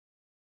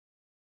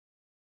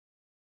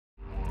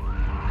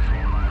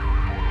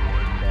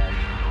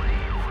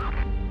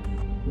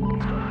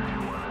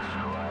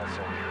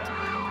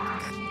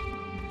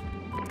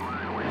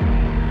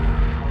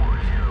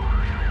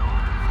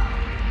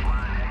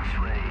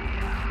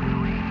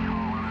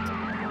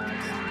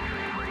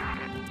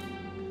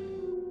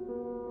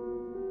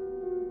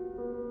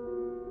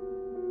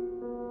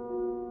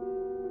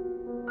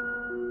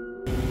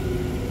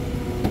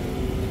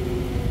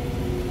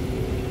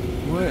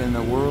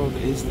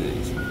is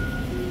this?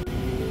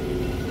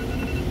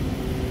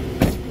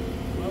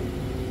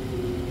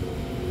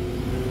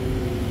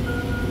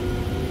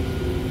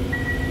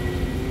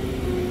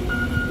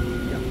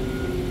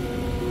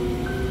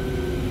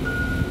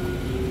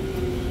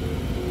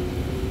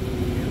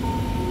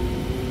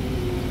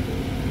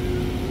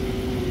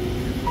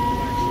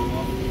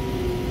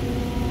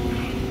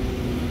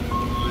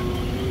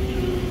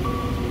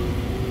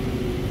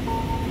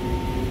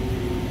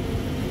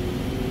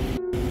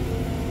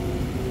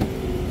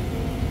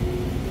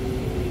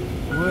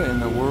 What in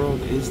the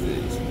world is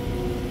this?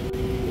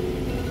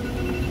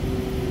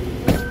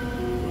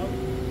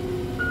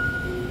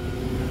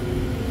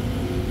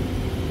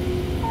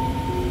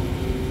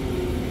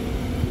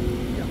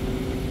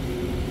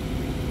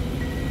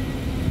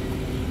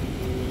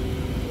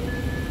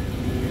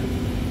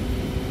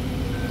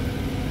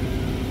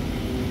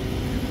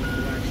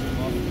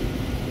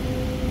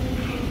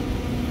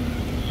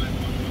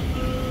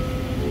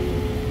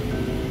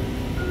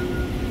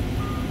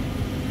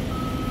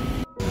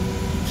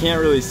 Can't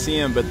really see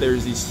them, but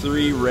there's these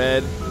 3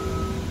 red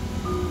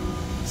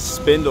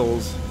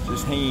spindles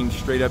just hanging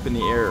straight up in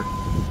the air.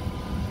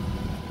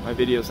 My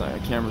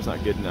camera's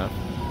not good enough.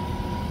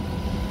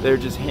 They're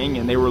just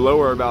hanging. They were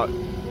lower about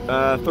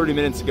 30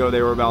 minutes ago.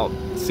 They were about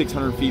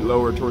 600 feet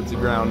lower towards the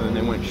ground, and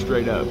then they went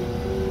straight up.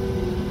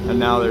 And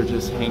now they're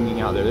just hanging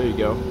out there. There you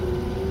go.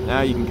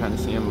 Now you can kind of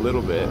see them a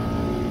little bit.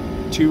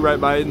 2 right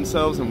by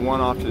themselves and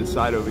 1 off to the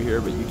side over here,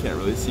 but you can't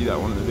really see that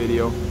one in the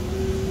video.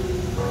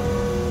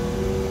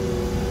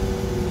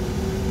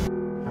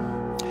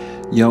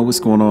 Yo, what's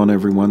going on,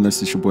 everyone?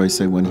 This is your boy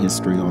Say One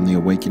History on the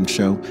Awakened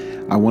Show.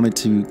 I wanted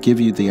to give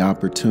you the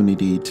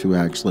opportunity to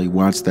actually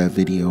watch that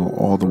video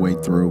all the way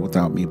through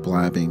without me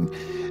blabbing,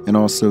 and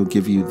also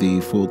give you the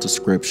full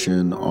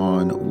description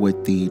on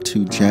what the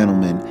 2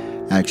 gentlemen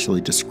actually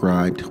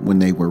described when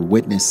they were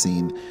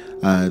witnessing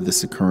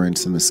this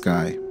occurrence in the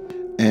sky.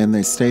 And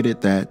they stated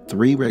that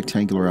 3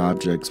 rectangular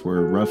objects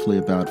were roughly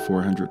about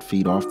 400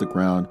 feet off the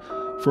ground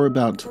for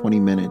about 20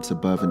 minutes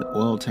above an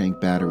oil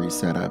tank battery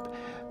setup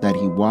that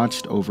he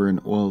watched over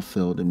an oil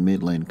field in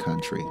Midland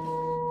country.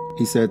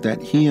 He said that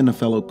he and a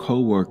fellow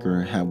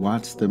co-worker had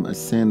watched them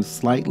ascend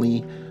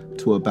slightly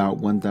to about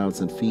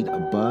 1,000 feet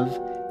above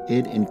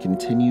it and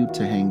continued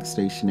to hang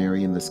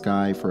stationary in the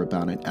sky for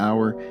about an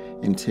hour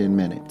and 10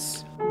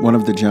 minutes. One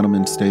of the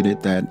gentlemen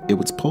stated that it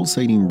was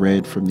pulsating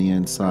red from the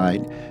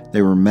inside.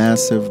 They were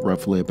massive,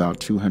 roughly about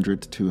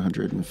 200 to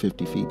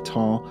 250 feet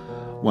tall,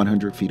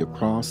 100 feet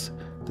across.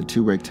 The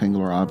 2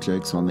 rectangular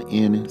objects on the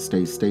end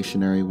stayed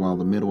stationary while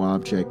the middle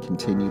object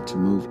continued to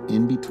move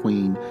in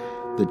between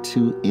the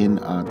 2 end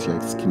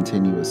objects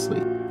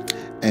continuously.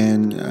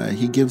 And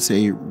he gives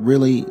a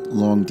really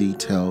long,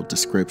 detailed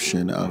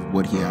description of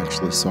what he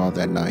actually saw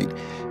that night.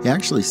 He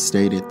actually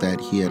stated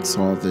that he had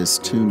saw this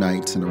 2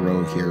 nights in a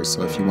row here,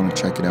 so if you want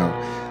to check it out,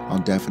 I'll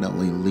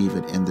definitely leave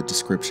it in the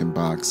description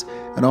box.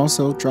 And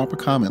also drop a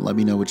comment, let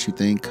me know what you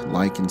think,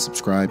 like and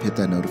subscribe, hit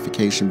that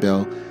notification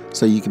bell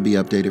so you can be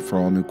updated for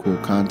all new cool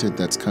content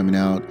that's coming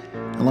out.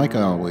 And like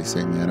I always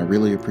say, man, I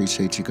really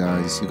appreciate you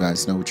guys. You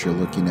guys know what you're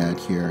looking at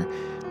here.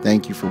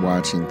 Thank you for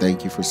watching.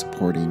 Thank you for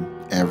supporting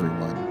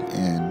everyone.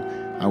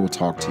 And I will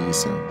talk to you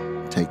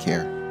soon. Take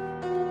care.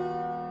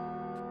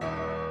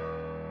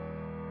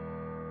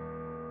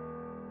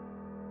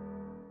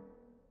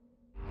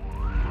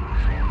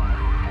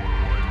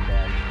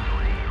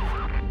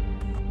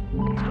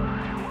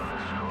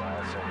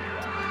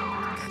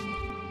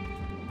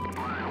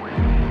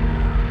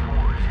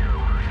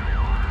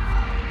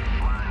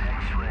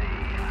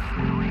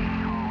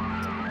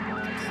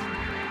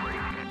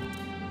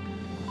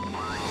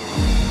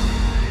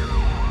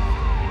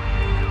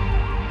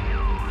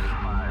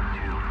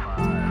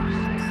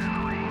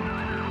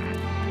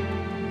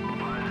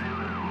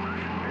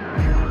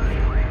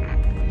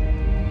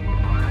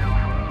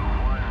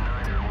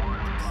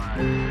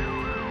 Midland.